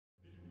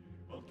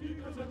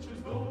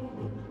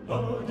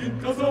Один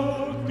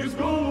казак без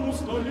голову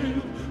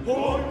склонил,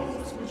 ой,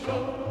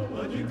 заскучал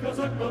один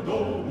казак по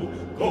дому,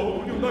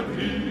 коню на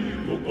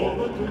гриву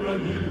повод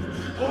уронил.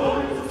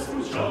 Ой,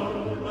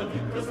 заскучал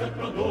один казак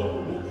по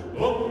дому,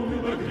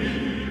 коню на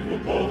гриву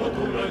повод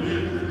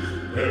уронил.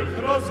 Эх,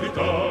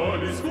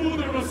 разлетались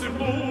кудри в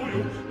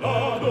рассыпную,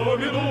 а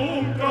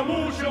доминунка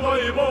мучила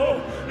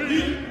его. И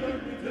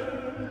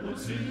глядел он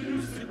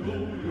синюю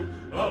степную,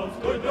 а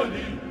в той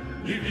дали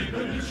не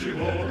видно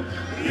ничего.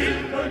 И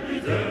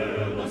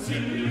глядел он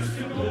синюю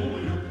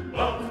степную,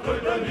 а в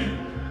той дали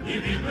не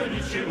видно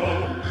ничего.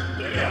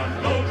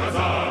 Тряхнул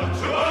казак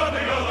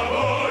желанной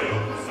головою,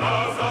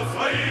 сказал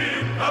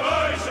своим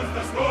товарищам с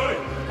тоской: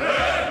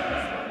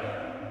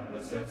 на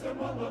сердце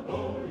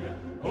молодое,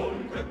 ой,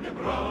 как мне,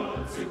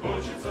 братцы,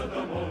 хочется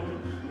домой.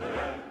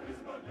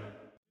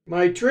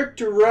 My trip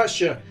to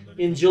Russia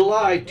in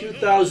July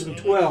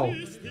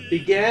 2012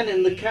 began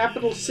in the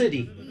capital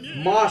city,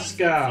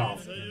 Moscow.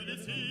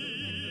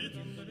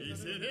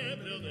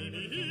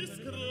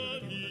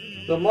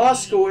 The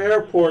Moscow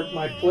airport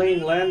my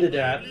plane landed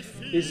at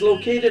is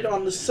located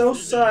on the south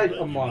side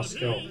of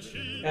Moscow,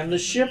 and the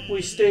ship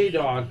we stayed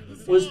on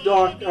was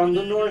docked on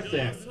the north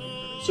end,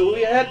 so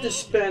we had to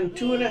spend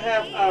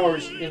 2.5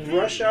 hours in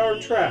rush hour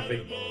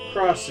traffic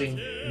crossing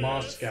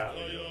Moscow.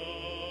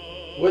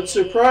 What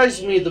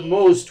surprised me the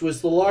most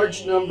was the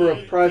large number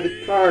of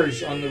private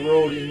cars on the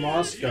road in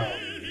Moscow.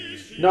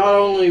 Not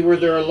only were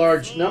there a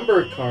large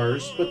number of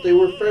cars, but they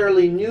were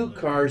fairly new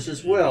cars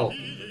as well,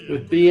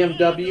 with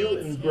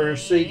BMW and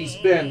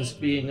Mercedes-Benz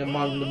being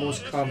among the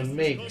most common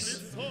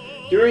makes.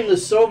 During the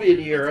Soviet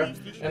era,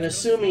 and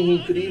assuming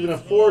he could even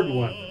afford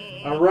one,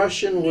 a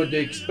Russian would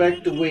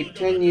expect to wait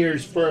 10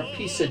 years for a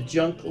piece of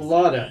junk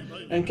Lada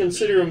and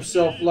consider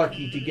himself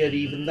lucky to get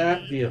even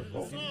that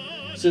vehicle.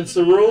 Since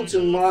the roads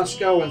in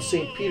Moscow and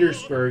St.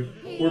 Petersburg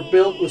were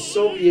built with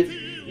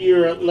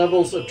Soviet-era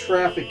levels of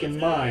traffic in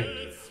mind,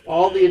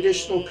 all the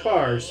additional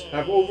cars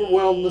have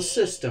overwhelmed the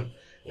system,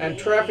 and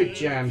traffic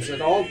jams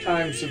at all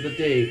times of the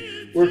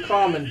day were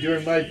common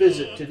during my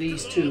visit to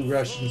these two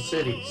Russian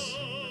cities.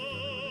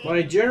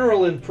 My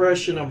general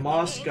impression of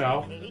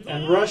Moscow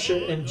and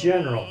Russia in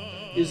general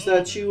is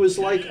that she was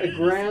like a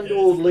grand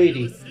old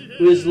lady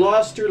who has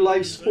lost her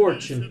life's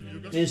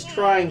fortune and is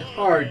trying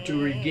hard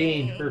to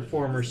regain her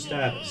former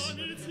status.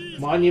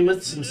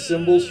 Monuments and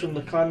symbols from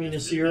the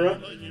communist era,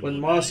 when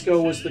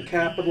Moscow was the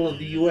capital of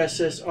the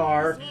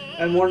USSR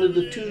and one of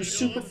the two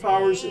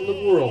superpowers in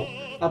the world,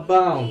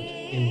 abound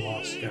in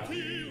Moscow.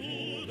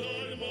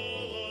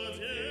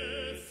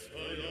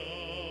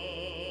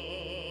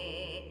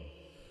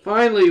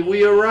 Finally,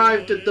 we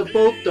arrived at the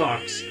boat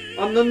docks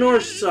on the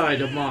north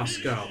side of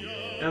Moscow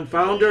and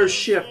found our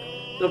ship,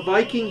 the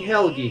Viking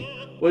Helgi,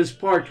 was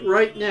parked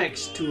right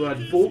next to a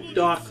boat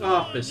dock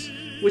office,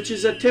 which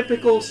is a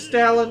typical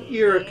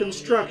Stalin-era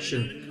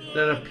construction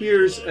that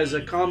appears as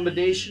a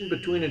combination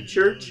between a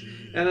church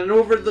and an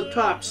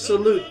over-the-top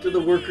salute to the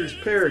workers'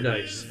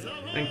 paradise,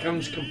 and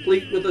comes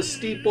complete with a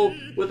steeple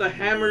with a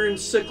hammer and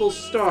sickle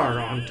star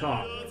on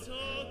top.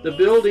 The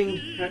building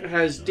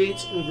has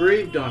dates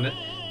engraved on it,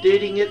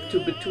 dating it to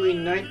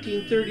between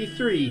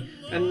 1933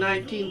 and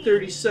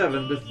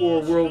 1937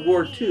 before World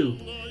War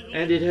II,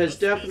 and it has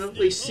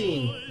definitely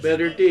seen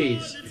better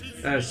days,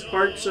 as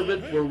parts of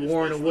it were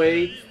worn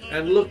away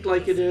and looked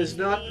like it has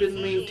not been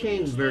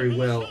maintained very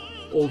well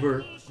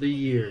over the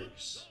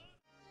years.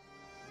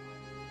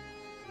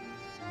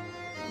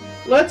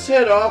 Let's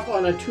head off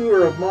on a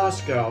tour of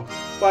Moscow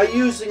by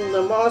using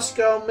the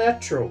Moscow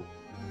Metro.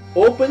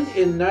 Opened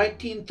in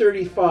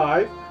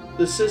 1935,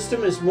 the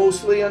system is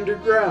mostly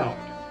underground.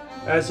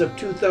 As of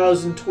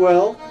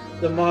 2012,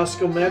 the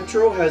Moscow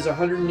Metro has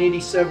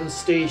 187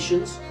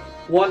 stations,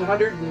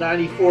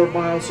 194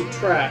 miles of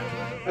track,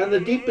 and the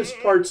deepest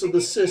parts of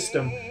the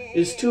system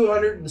is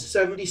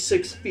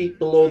 276 feet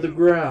below the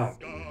ground.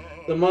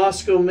 The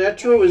Moscow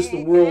Metro is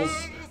the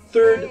world's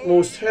third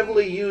most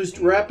heavily used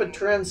rapid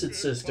transit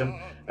system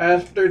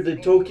after the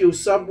Tokyo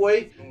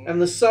subway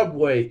and the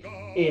subway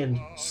in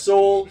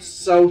Seoul,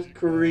 South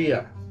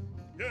Korea.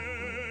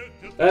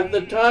 At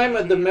the time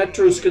of the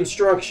metro's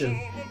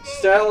construction,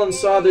 Stalin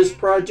saw this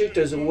project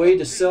as a way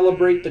to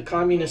celebrate the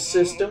communist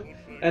system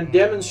and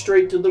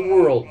demonstrate to the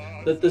world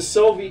that the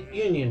Soviet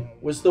Union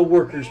was the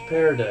workers'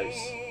 paradise.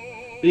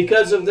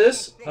 Because of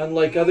this,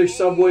 unlike other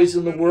subways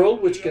in the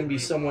world, which can be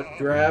somewhat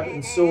drab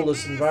and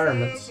soulless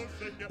environments,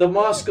 the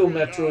Moscow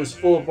Metro is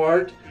full of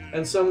art,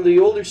 and some of the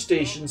older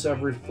stations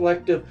have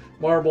reflective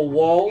marble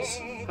walls,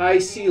 high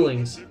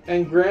ceilings,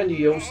 and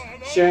grandiose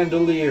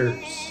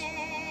chandeliers.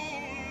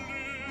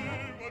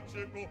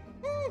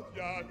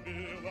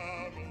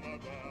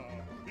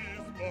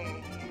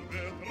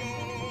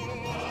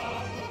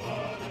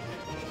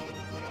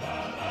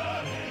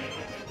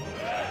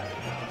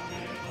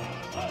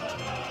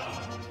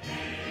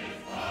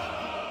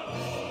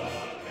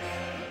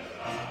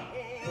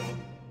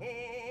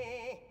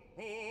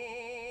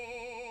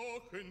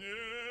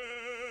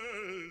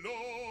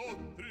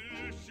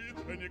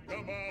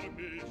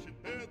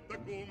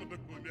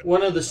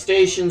 One of the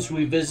stations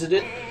we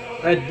visited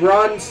had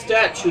bronze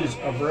statues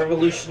of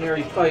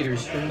revolutionary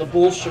fighters from the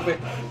Bolshevik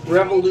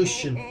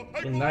Revolution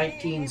in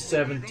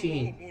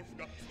 1917.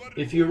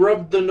 If you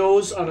rubbed the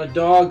nose on a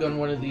dog on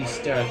one of these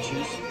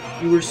statues,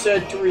 you were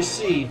said to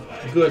receive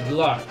good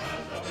luck.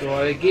 So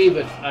I gave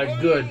it a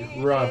good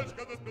rub.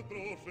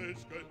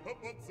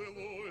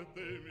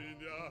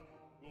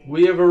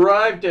 We have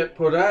arrived at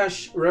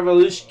Porash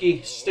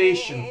Revolushki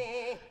Station.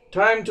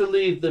 Time to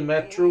leave the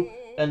metro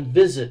and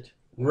visit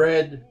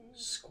Red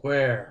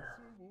Square.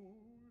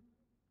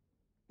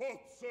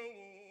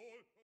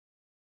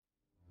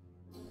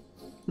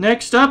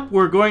 Next up,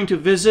 we're going to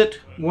visit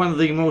one of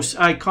the most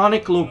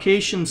iconic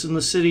locations in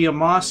the city of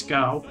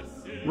Moscow,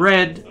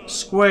 Red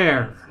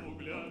Square.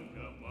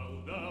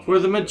 For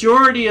the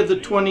majority of the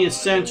 20th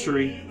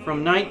century,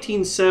 from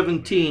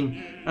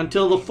 1917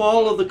 until the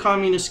fall of the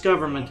communist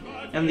government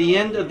and the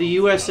end of the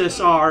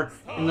USSR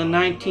in the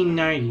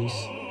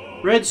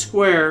 1990s, Red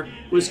Square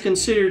was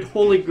considered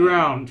holy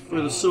ground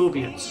for the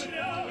Soviets.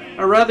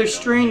 A rather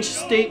strange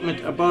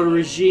statement about a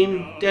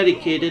regime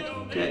dedicated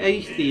to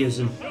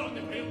atheism.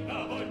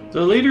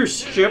 The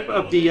leadership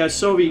of the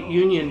Soviet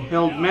Union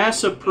held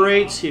massive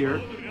parades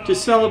here to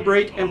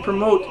celebrate and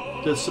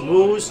promote the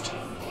supposed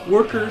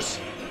workers'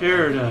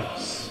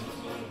 paradise.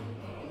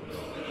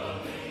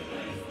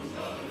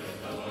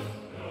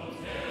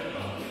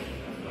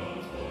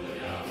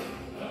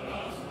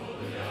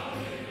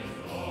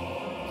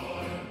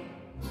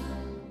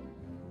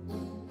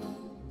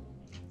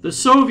 The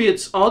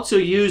Soviets also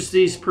used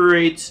these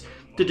parades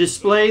to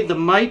display the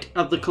might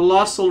of the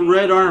colossal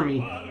Red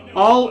Army,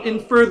 all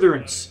in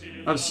furtherance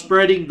of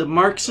spreading the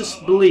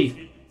Marxist belief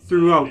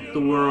throughout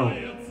the world.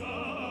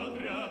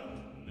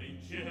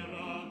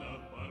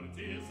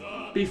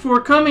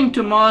 Before coming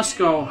to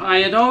Moscow, I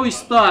had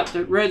always thought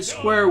that Red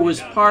Square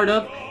was part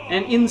of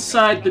and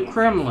inside the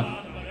Kremlin.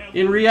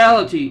 In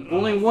reality,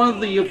 only one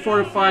of the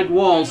fortified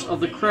walls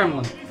of the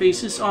Kremlin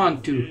faces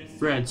onto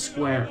Red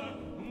Square.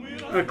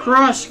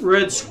 Across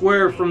Red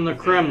Square from the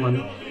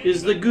Kremlin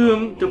is the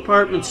GUM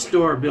department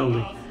store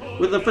building,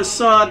 with a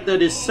facade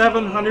that is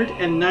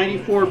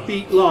 794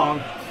 feet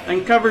long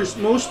and covers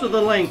most of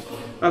the length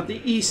of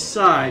the east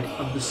side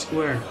of the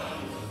square.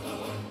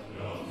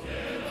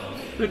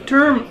 The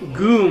term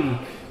GUM,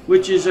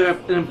 which is an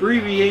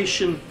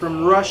abbreviation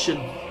from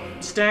Russian,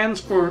 stands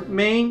for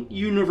Main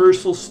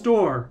Universal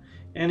Store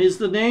and is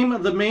the name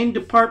of the main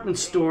department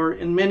store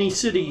in many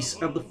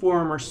cities of the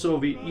former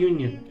Soviet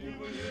Union.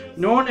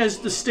 Known as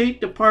the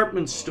State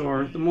Department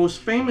Store, the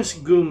most famous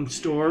GUM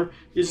store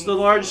is the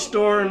large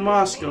store in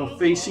Moscow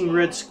facing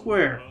Red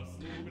Square.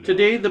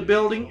 Today the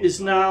building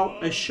is now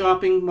a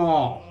shopping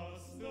mall.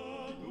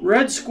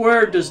 Red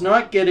Square does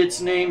not get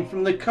its name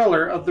from the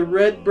color of the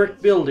red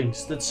brick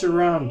buildings that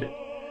surround it.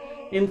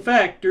 In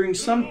fact, during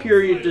some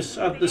period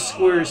of the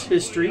square's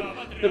history,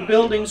 the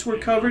buildings were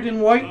covered in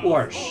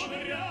whitewash.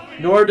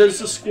 Nor does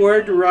the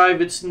square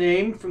derive its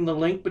name from the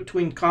link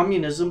between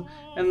communism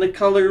and the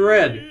color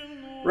red.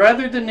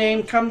 Rather, the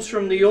name comes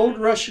from the old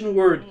Russian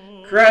word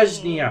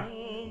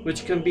krasnaya,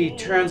 which can be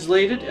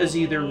translated as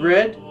either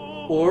red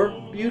or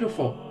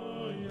beautiful.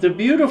 The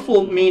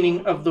beautiful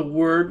meaning of the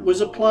word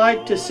was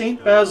applied to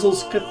St.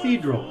 Basil's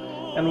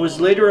Cathedral and was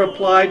later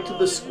applied to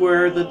the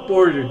square that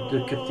bordered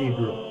the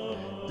cathedral.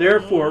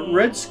 Therefore,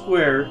 Red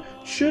Square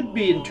should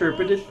be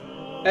interpreted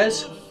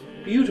as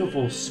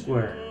Beautiful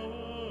Square.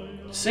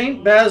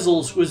 St.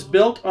 Basil's was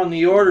built on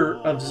the order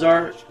of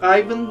Tsar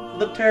Ivan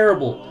the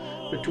Terrible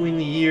between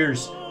the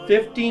years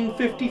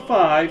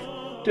 1555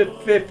 to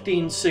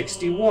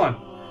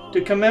 1561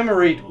 to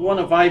commemorate one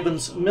of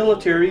Ivan's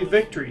military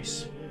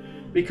victories.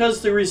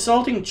 Because the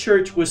resulting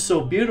church was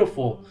so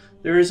beautiful,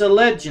 there is a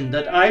legend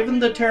that Ivan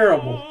the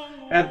Terrible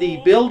had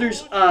the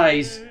builder's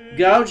eyes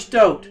gouged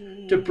out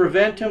to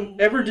prevent him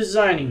ever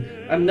designing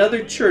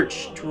another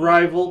church to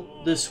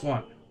rival this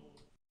one.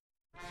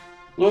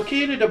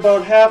 Located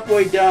about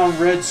halfway down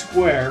Red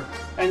Square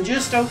and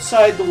just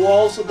outside the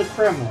walls of the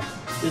Kremlin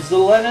is the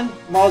Lenin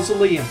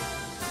Mausoleum,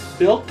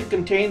 built to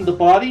contain the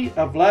body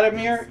of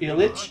Vladimir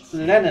Ilyich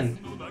Lenin,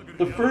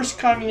 the first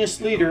communist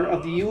leader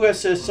of the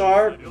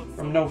USSR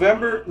from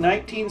November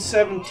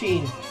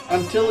 1917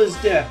 until his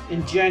death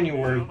in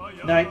January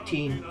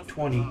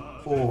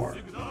 1924.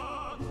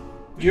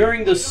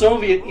 During the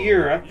Soviet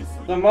era,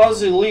 the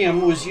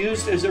mausoleum was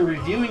used as a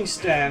reviewing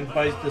stand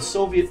by the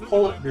Soviet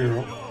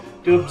Politburo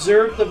to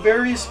observe the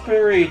various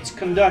parades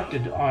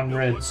conducted on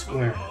Red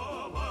Square.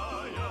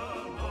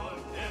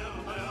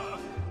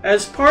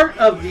 As part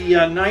of the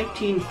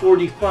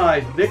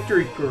 1945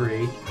 Victory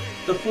Parade,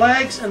 the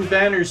flags and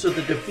banners of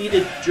the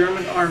defeated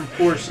German armed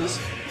forces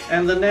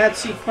and the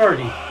Nazi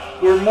Party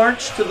were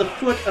marched to the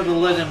foot of the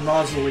Lenin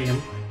Mausoleum,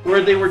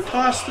 where they were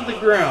tossed to the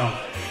ground,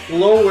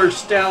 below where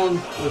Stalin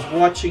was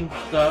watching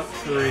the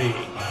parade.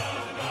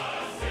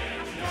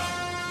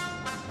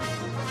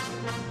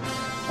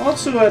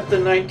 Also at the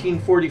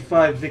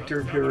 1945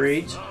 Victory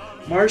Parades,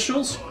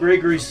 Marshals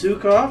Gregory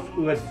Zhukov,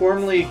 who had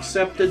formally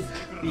accepted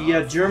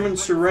the German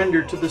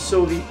surrender to the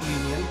Soviet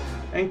Union,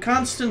 and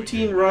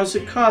Konstantin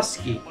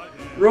Rozhkovsky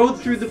rode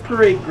through the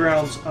parade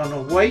grounds on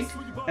a white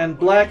and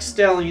black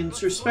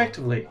stallions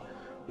respectively,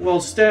 while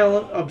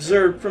Stalin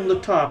observed from the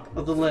top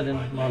of the Lenin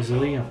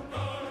Mausoleum.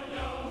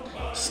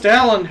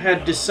 Stalin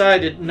had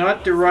decided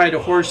not to ride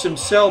a horse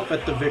himself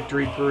at the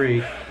victory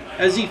parade,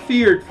 as he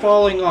feared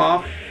falling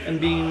off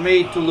and being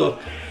made to look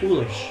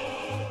foolish.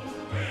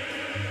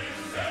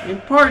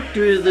 In part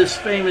due to this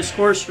famous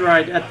horse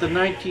ride at the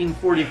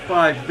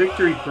 1945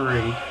 victory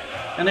parade,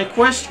 an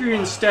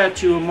equestrian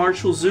statue of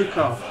Marshal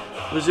Zhukov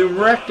was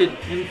erected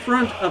in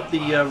front of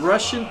the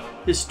Russian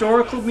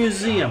Historical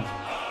Museum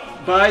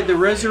by the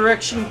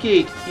Resurrection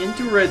Gate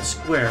into Red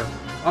Square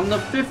on the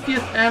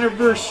 50th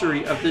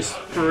anniversary of this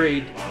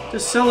parade to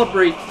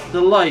celebrate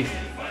the life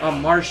of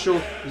Marshal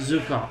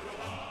Zhukov.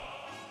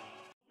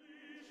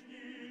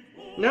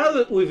 Now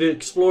that we've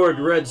explored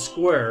Red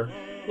Square,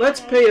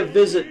 let's pay a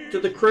visit to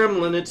the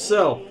Kremlin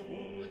itself.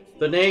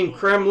 The name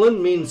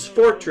Kremlin means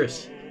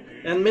fortress,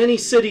 and many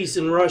cities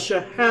in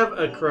Russia have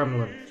a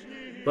Kremlin.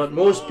 But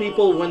most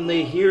people, when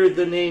they hear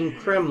the name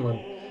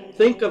Kremlin,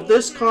 think of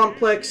this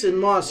complex in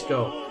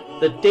Moscow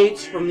that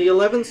dates from the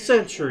 11th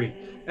century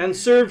and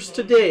serves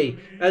today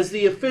as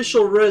the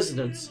official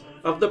residence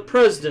of the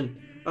President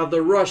of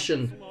the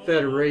Russian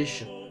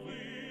Federation.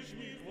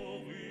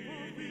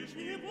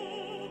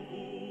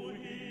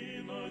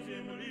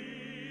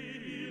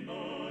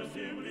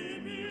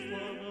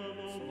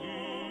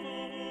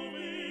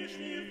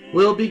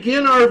 We'll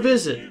begin our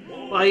visit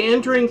by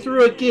entering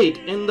through a gate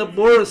in the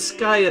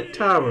Borovskaya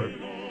Tower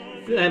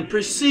and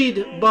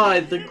proceed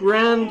by the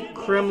Grand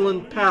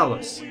Kremlin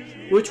Palace,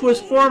 which was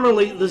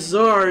formerly the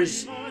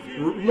Tsar's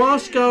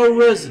Moscow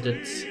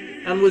residence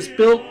and was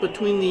built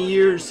between the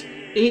years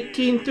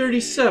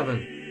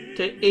 1837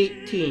 to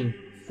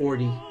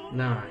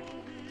 1849.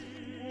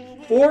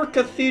 4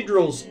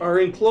 cathedrals are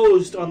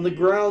enclosed on the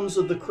grounds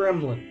of the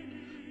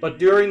Kremlin, but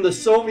during the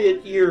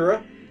Soviet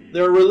era,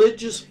 their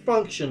religious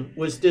function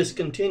was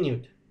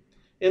discontinued.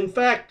 In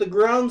fact, the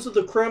grounds of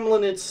the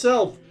Kremlin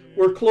itself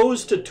were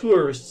closed to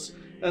tourists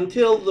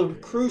until the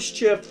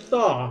Khrushchev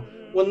thaw,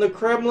 when the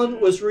Kremlin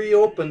was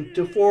reopened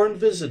to foreign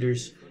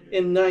visitors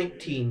in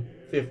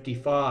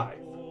 1955.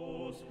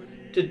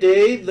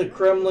 Today, the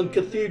Kremlin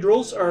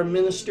cathedrals are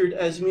administered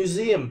as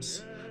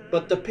museums,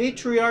 but the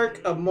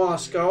Patriarch of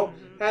Moscow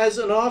has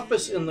an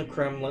office in the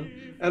Kremlin,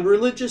 and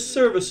religious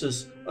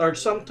services are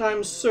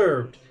sometimes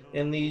served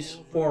in these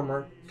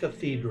former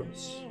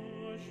cathedrals.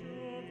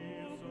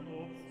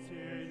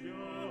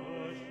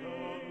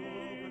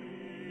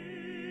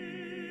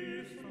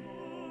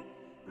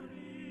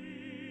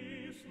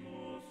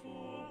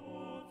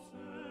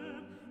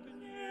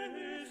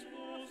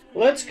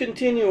 Let's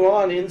continue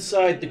on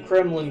inside the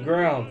Kremlin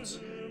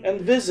grounds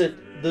and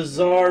visit the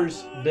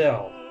Tsar's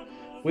Bell,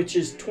 which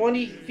is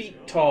 20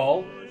 feet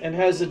tall and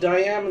has a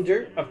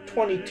diameter of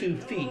 22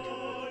 feet.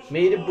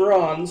 Made of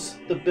bronze,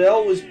 the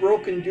bell was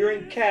broken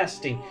during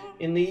casting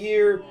in the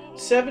year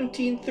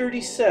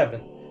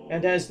 1737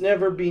 and has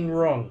never been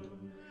rung.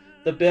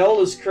 The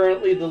bell is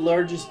currently the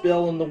largest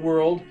bell in the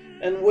world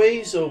and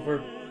weighs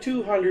over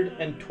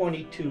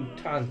 222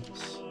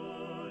 tons.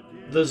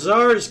 The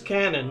Tsar's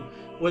cannon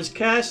was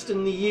cast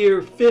in the year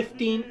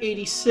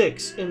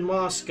 1586 in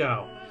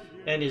Moscow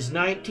and is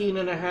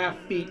 19.5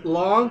 feet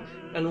long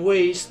and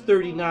weighs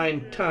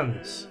 39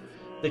 tons.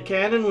 The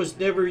cannon was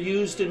never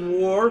used in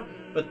war,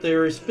 but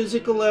there is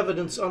physical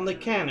evidence on the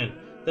cannon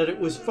that it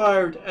was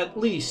fired at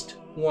least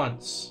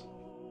once.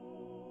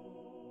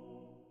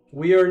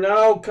 We are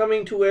now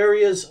coming to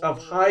areas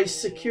of high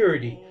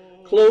security,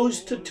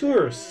 closed to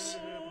tourists,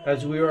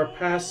 as we are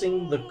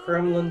passing the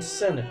Kremlin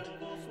Senate,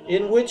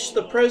 in which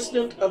the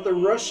President of the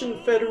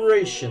Russian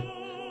Federation,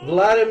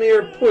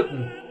 Vladimir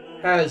Putin,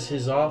 has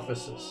his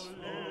offices.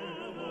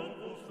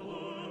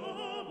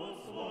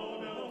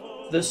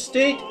 The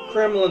State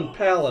Kremlin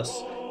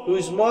Palace,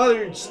 whose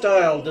modern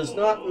style does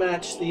not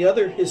match the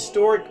other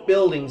historic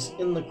buildings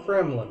in the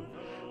Kremlin,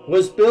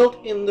 was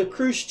built in the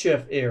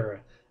Khrushchev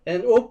era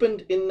and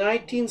opened in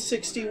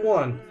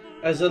 1961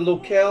 as a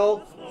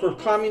locale for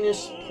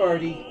Communist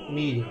Party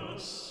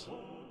meetings.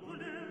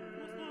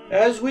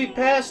 As we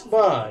passed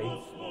by,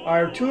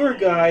 our tour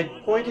guide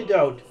pointed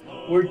out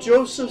where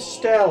Joseph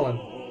Stalin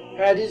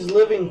had his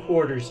living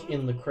quarters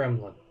in the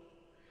Kremlin.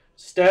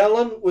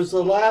 Stalin was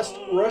the last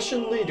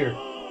Russian leader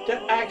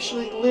to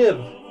actually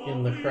live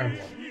in the Kremlin.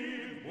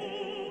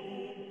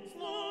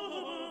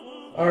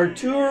 Our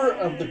tour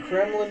of the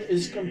Kremlin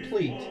is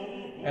complete,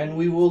 and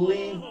we will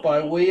leave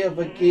by way of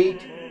a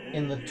gate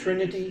in the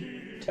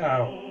Trinity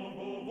Tower.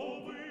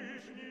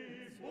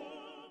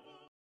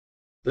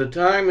 The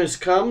time has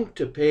come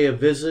to pay a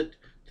visit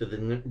to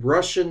the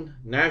Russian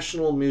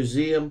National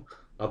Museum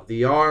of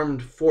the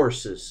Armed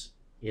Forces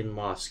in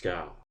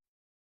Moscow.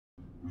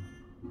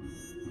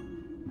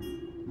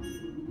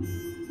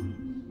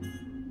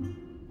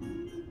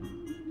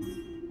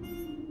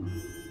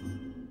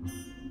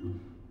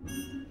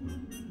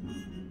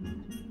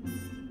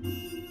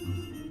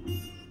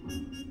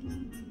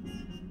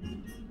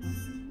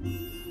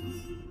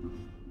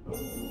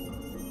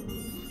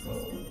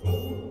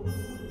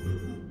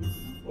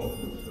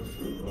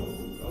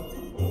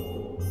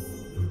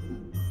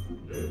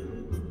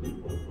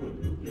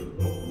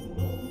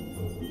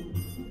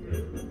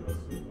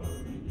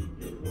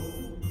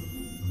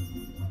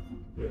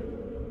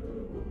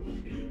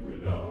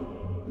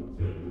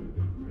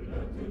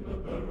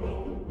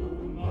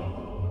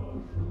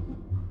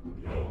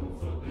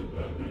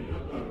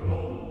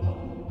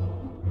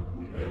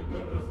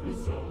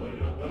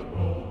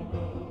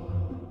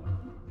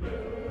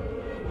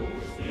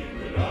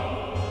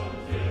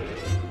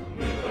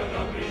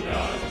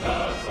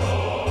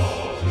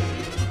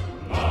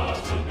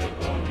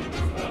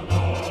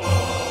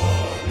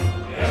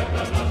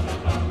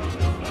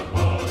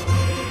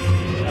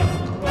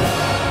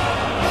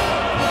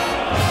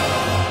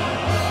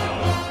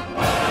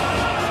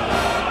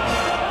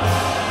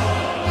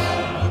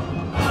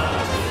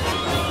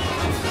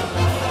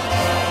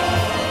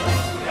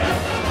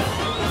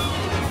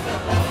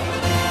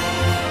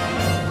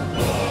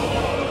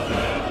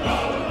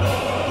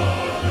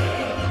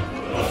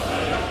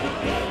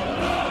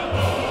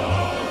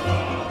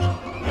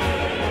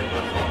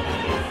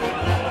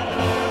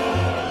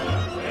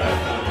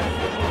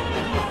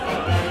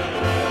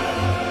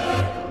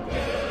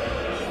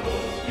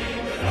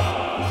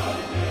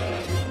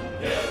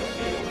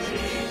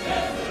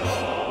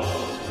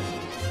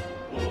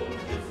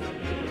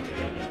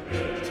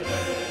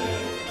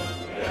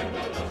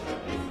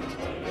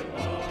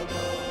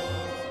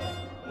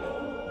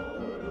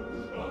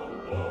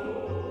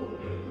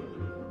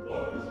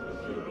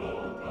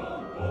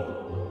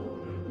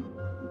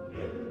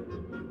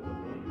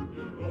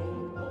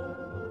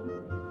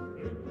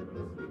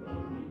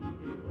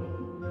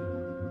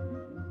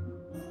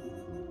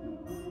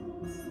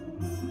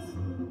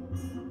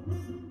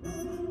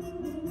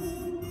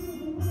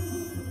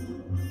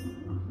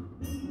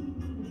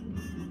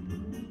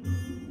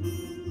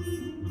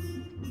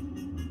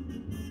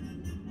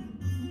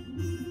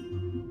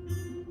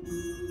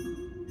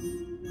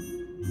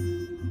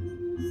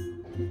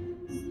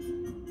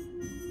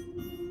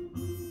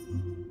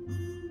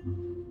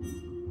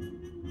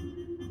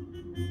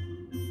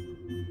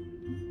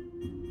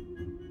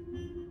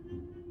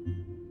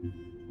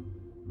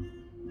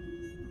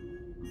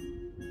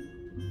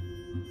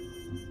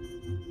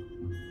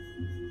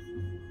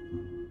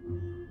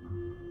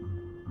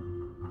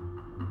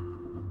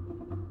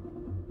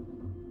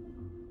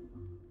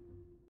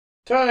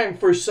 Time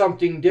for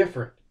something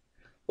different.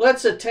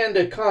 Let's attend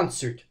a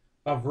concert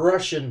of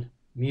Russian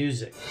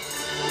music.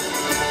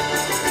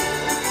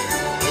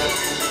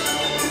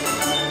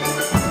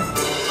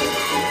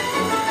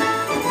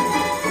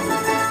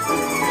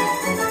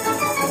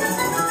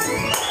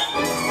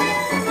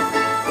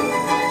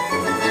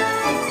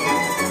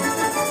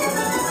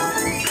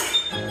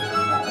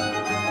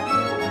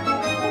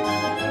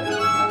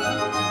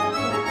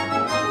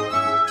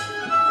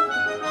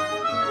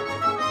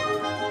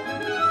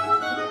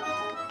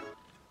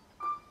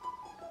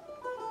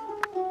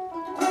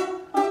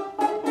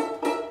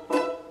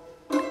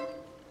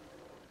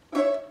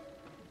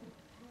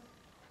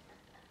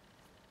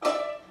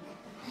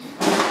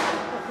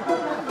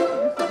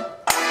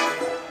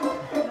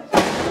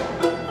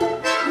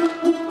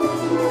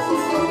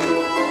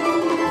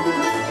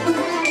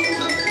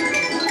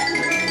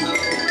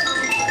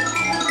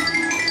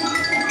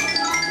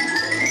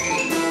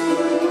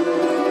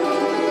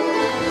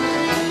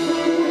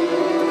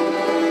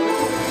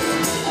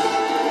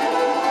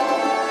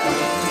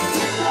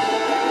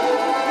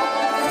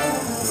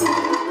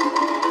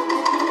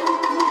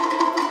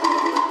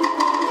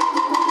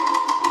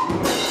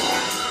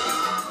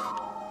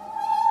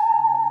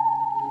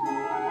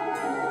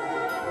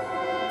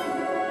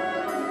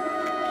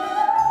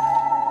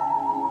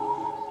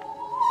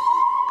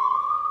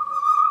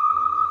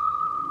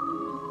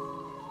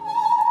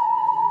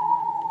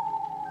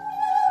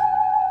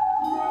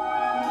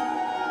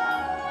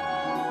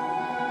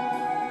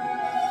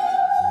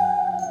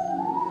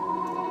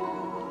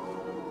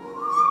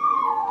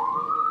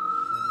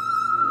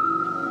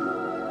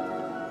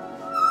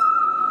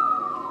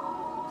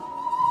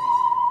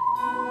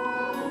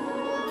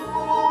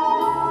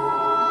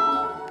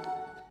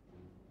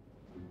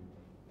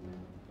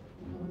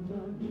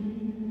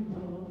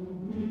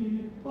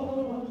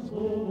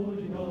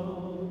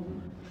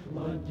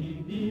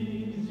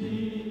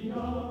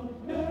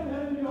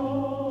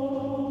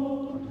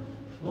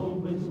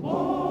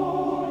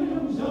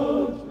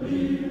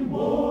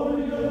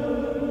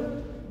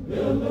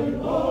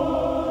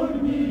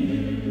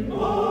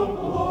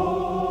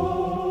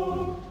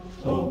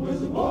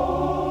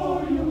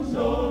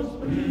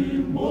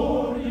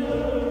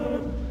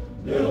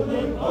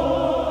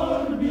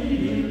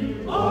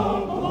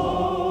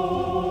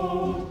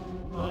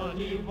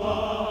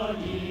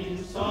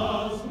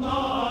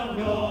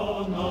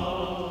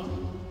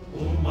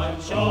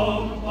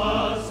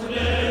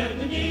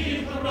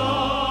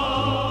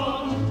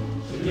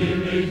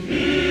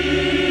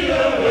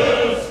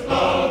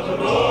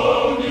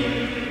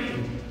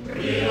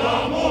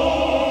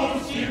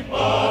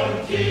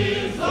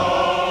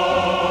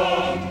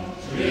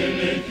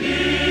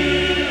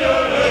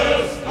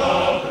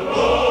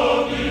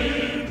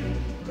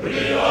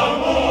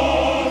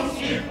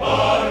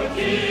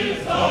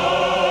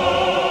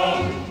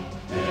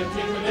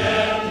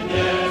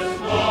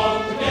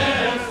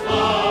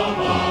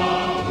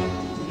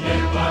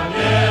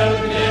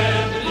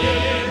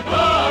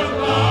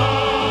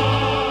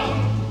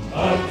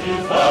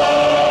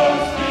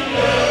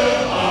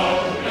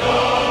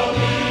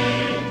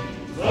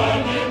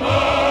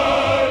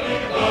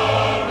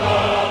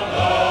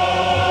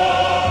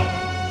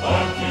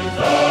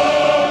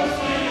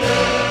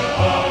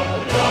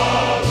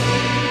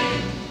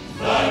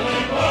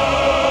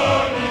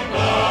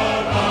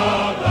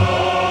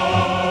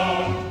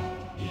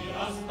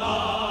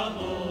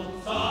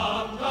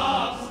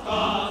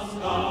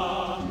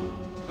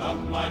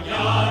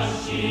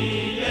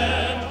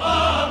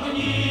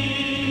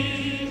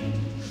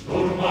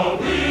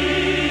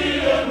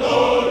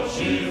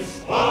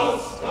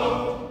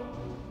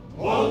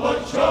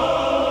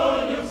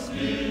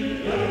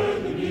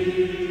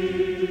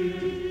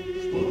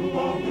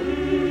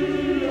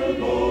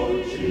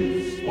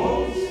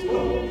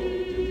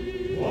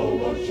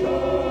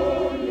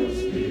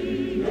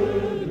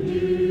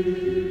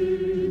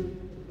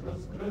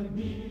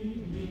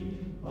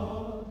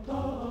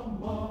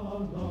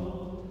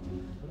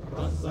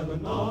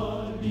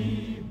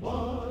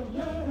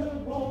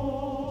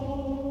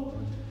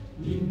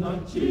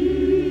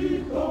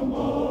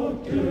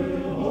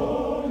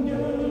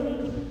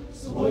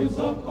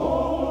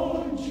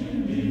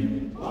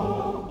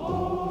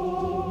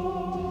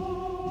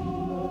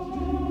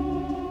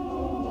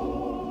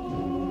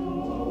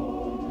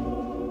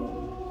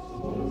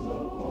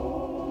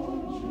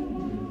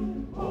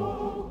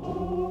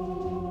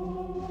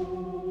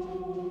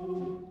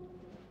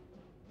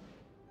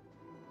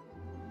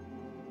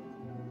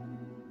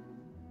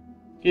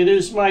 It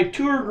is my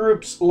tour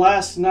group's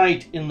last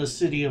night in the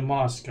city of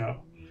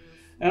Moscow,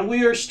 and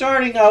we are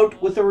starting out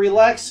with a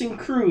relaxing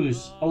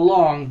cruise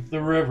along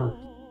the river.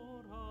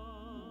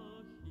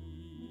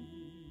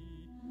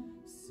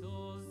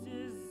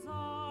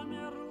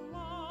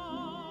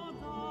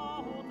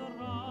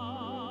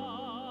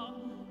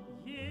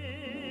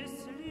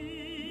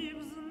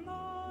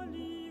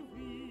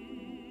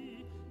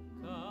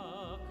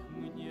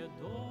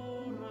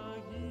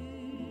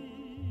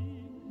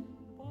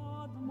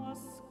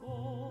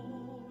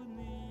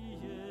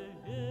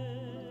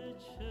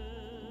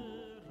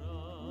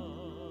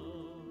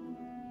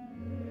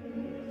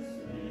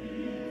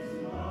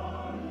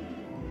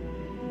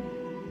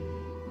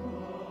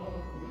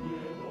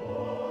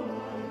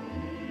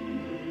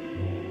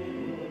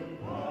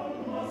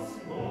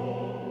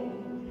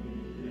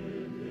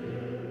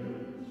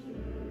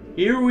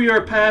 Here we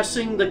are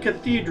passing the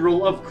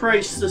Cathedral of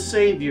Christ the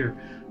Savior,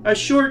 a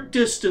short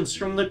distance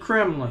from the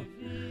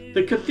Kremlin.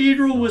 The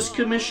cathedral was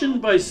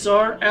commissioned by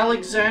Tsar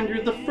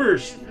Alexander I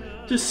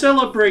to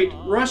celebrate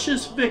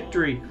Russia's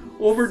victory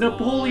over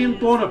Napoleon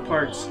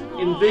Bonaparte's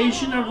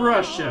invasion of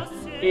Russia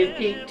in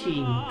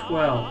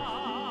 1812.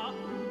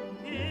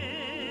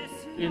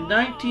 In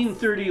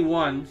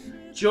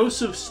 1931,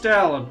 Joseph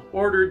Stalin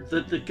ordered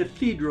that the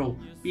cathedral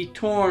be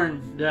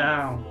torn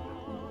down.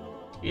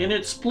 In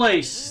its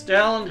place,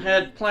 Stalin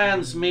had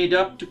plans made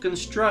up to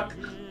construct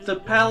the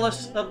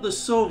Palace of the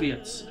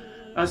Soviets,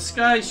 a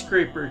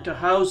skyscraper to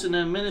house an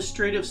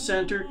administrative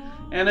center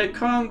and a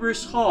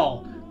Congress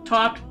hall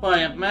topped by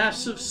a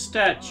massive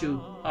statue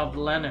of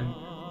Lenin.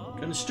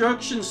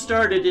 Construction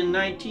started in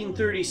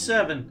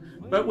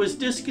 1937, but was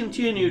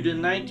discontinued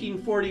in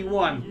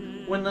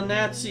 1941 when the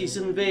Nazis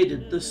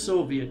invaded the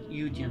Soviet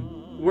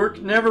Union.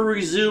 Work never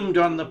resumed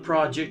on the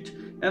project,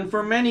 and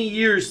for many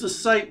years the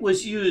site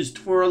was used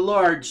for a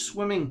large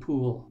swimming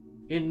pool.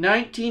 In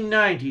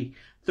 1990,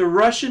 the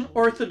Russian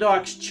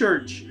Orthodox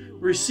Church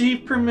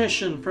received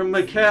permission from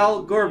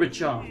Mikhail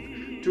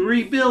Gorbachev to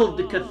rebuild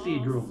the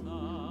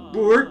cathedral.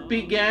 Work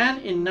began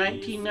in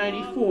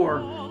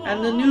 1994,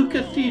 and the new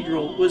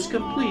cathedral was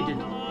completed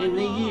in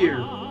the year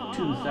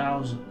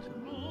 2000.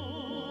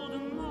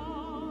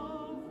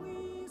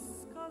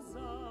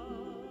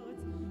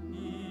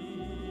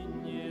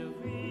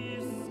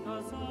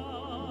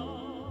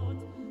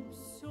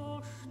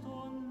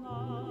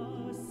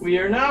 We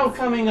are now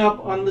coming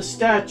up on the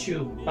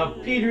statue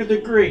of Peter the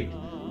Great,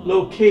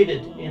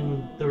 located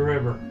in the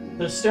river.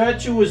 The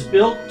statue was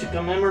built to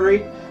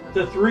commemorate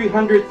the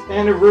 300th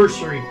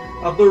anniversary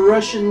of the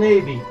Russian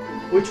Navy,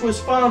 which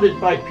was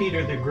founded by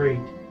Peter the Great.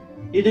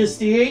 It is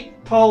the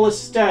 8th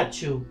tallest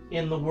statue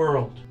in the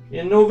world.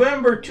 In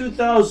November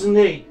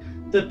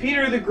 2008, the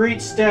Peter the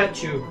Great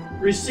statue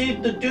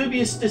received the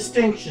dubious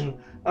distinction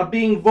of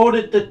being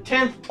voted the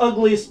 10th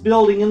ugliest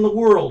building in the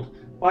world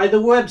by the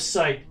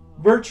website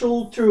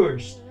Virtual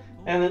Tourist,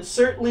 and it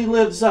certainly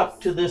lives up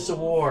to this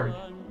award.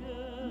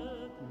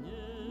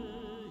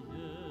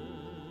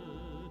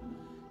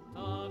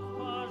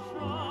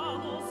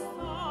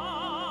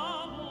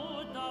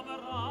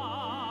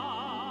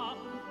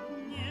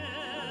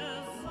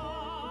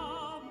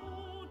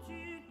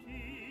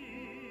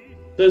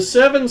 The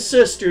Seven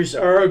Sisters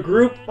are a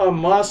group of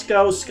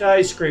Moscow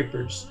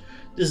skyscrapers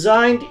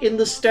designed in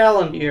the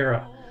Stalin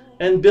era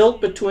and built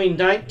between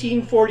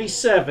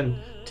 1947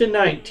 to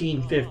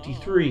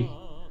 1953.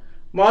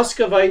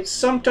 Muscovites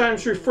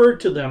sometimes refer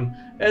to them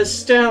as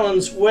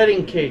Stalin's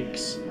wedding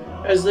cakes,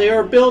 as they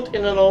are built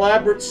in an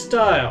elaborate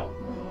style.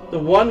 The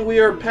one we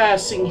are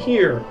passing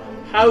here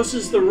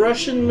houses the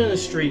Russian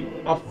Ministry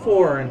of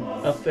Foreign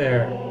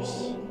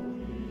Affairs.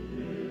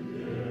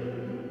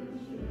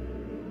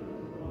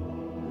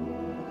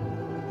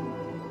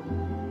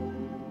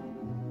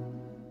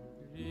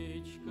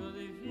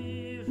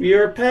 We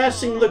are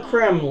passing the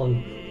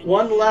Kremlin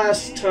one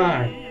last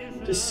time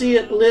to see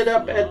it lit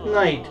up at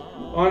night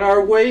on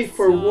our way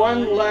for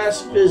one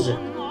last visit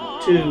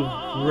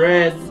to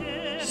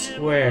Red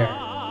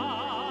Square.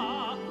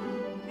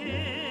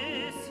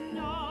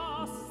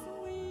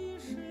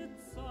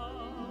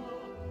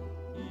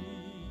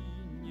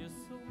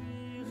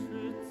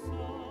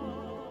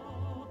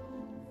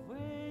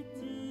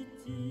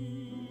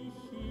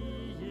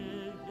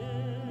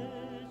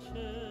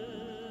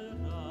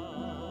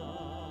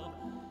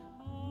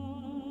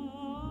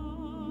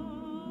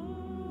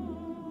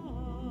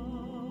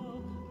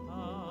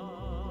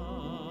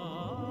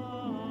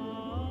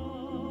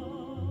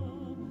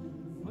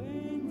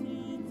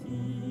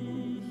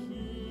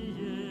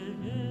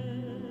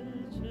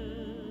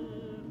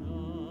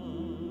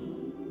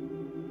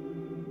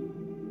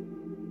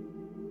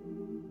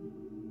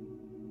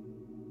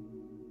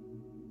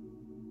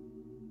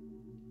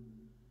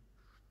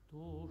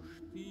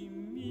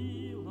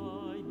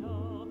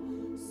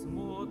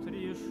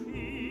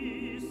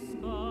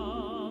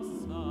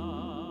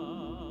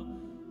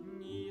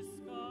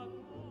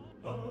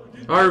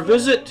 Our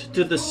visit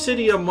to the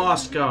city of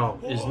Moscow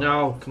is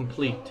now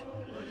complete.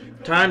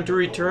 Time to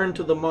return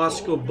to the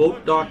Moscow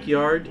boat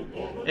dockyard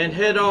and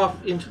head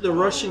off into the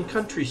Russian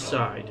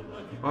countryside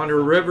on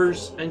her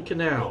rivers and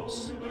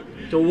canals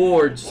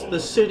towards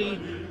the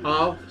city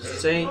of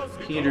St.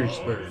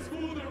 Petersburg.